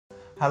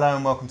Hello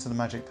and welcome to the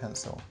Magic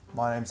Pencil.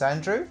 My name's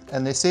Andrew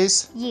and this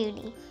is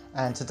Julie.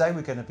 And today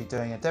we're going to be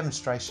doing a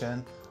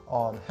demonstration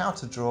on how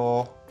to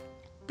draw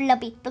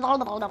Blobby.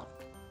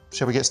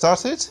 Shall we get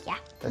started? Yeah.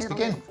 Let's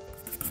begin.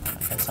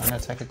 Okay, so I'm going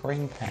to take a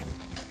green pen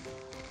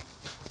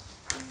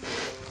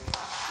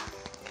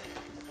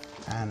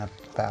and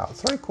about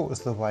 3/4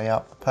 of the way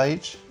up the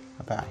page,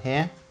 about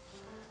here,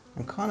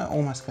 I'm kind of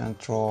almost going to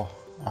draw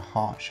a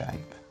heart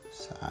shape.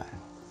 So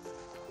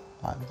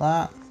like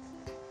that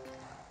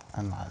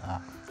and like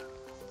that.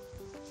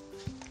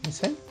 You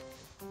see?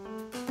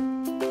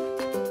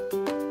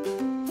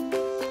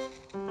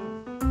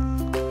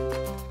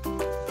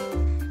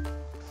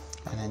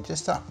 And then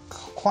just up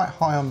quite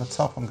high on the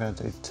top, I'm going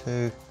to do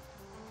 2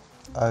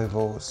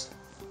 ovals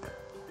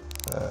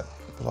for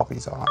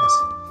Blobby's eyes.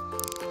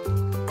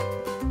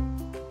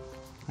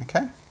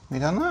 Okay, we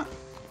done that?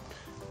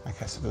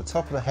 Okay, so at the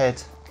top of the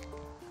head,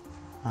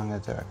 I'm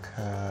going to do a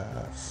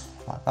curve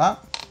like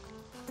that.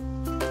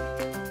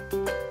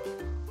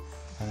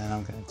 And then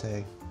I'm going to do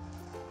a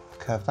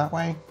curve that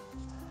way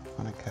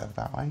and a curve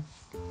that way.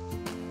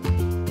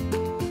 And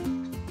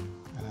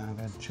then I'm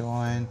going to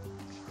join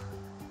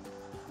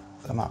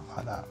them up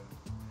like that.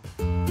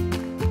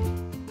 And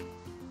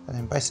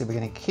then basically we're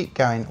going to keep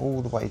going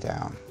all the way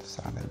down.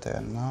 So I'm going to do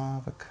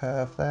another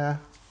curve there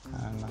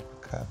and another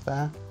curve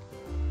there.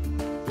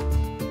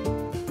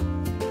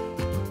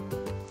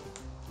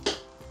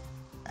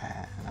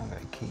 And I'm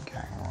going to keep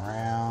going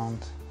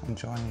around and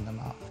joining them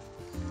up.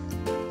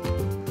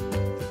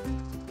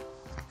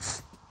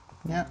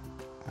 Yep,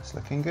 that's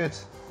looking good.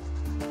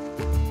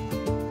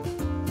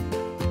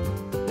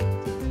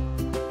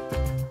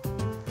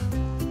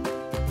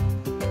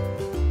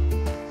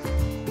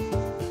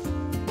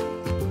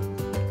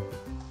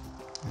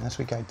 And as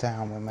we go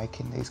down, we're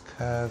making these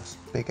curves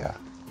bigger.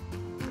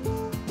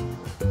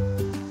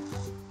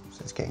 So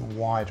it's getting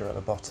wider at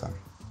the bottom.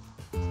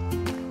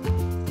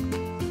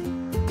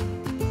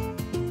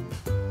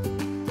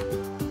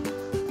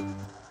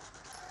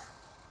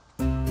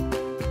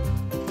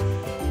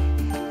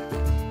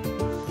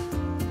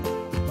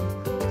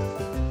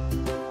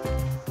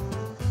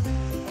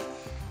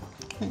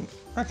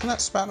 I reckon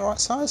that's about the right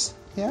size,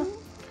 yeah? And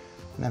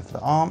then for the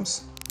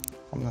arms,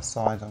 from the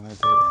side I'm going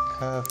to do a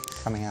curve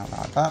coming out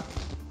like that.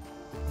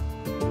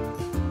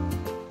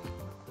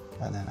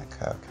 And then a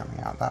curve coming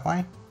out that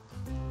way.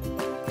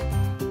 And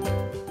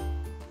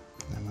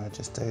then we'll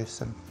just do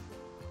some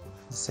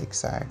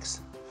zigzags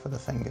for the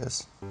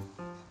fingers.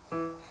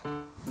 And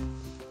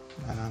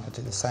I'm going to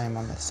do the same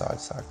on this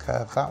side, so a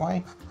curve that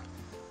way,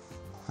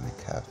 and a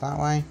curve that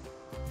way.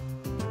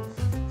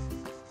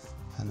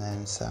 And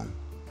then some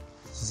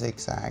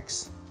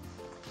zigzags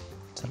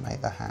to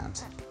make the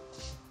hand.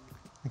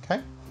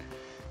 Okay,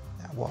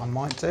 now what I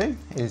might do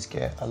is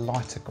get a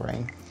lighter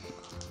green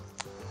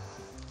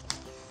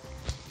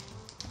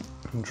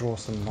and draw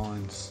some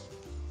lines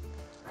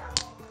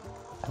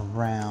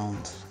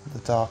around the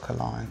darker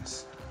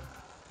lines,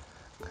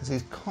 because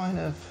he's kind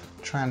of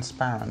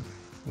transparent.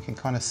 You can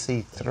kind of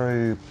see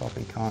through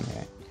Blobby, can't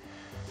you?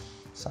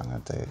 So I'm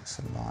going to do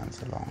some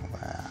lines along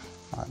there,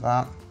 like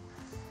that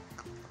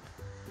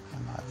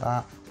and like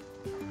that.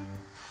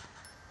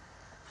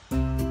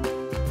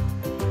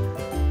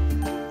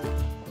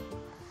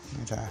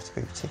 You don't have to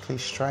be particularly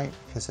straight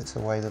because it's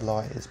the way the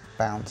light is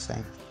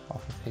bouncing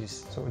off of his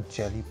sort of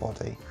jelly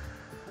body.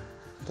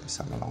 Do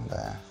something along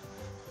there,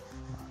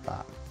 like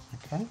that,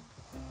 okay?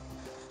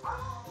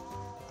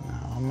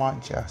 Now I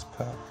might just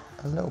put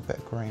a little bit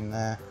of green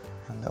there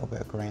and a little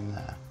bit of green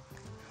there.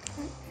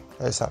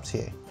 It's up to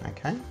you,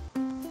 okay?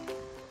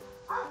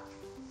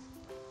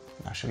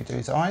 Now should we do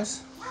his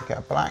eyes? We'll get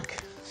a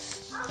black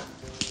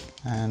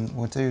and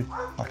we'll do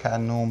like our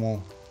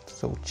normal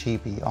sort of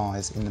chibi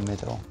eyes in the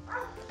middle.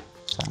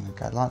 So I'm going to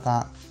go like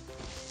that,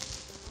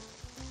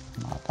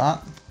 like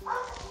that,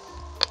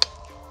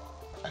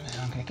 and then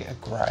I'm going to get a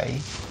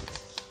grey,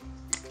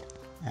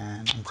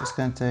 and I'm just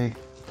going to do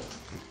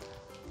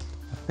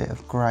a bit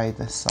of grey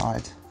this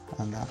side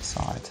and that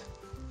side,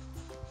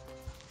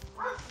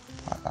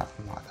 like that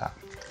and like that.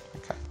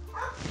 Okay.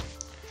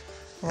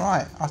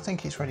 Right, I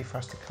think it's ready for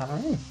us to colour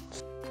in.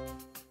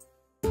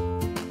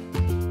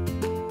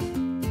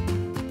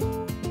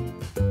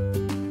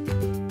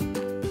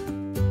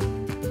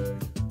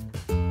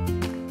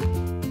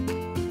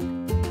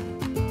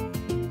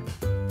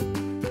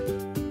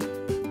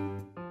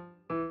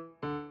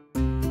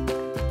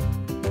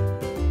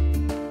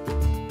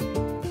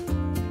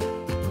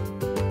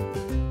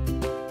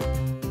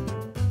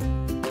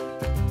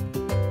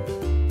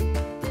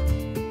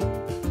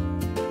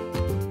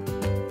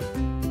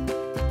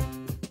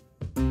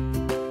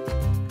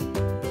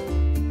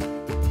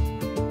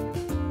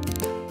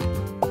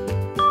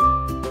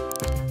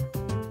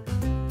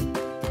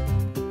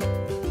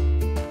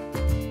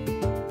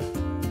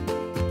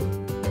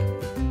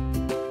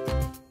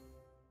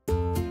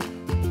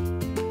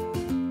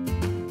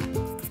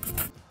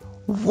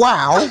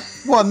 Wow,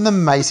 what an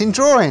amazing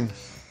drawing.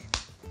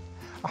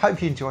 I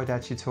hope you enjoyed our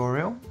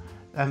tutorial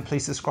and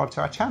please subscribe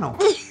to our channel.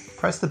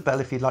 Press the bell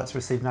if you'd like to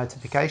receive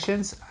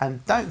notifications,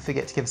 and don't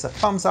forget to give us a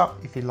thumbs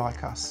up if you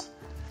like us.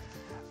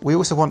 We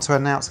also want to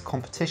announce a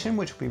competition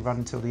which will be run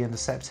until the end of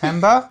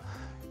September.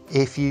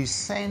 If you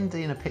send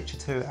in a picture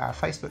to our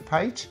Facebook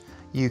page,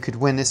 you could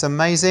win this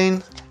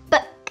amazing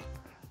book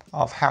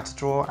of how to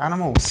draw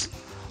animals.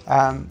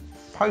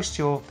 Post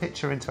your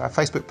picture into our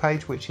Facebook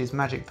page, which is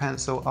Magic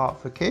Pencil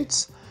Art for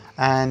Kids,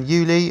 and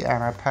Yuli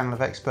and our panel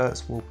of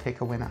experts will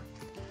pick a winner.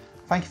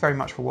 Thank you very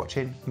much for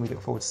watching, and we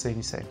look forward to seeing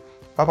you soon.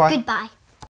 Bye bye. Goodbye.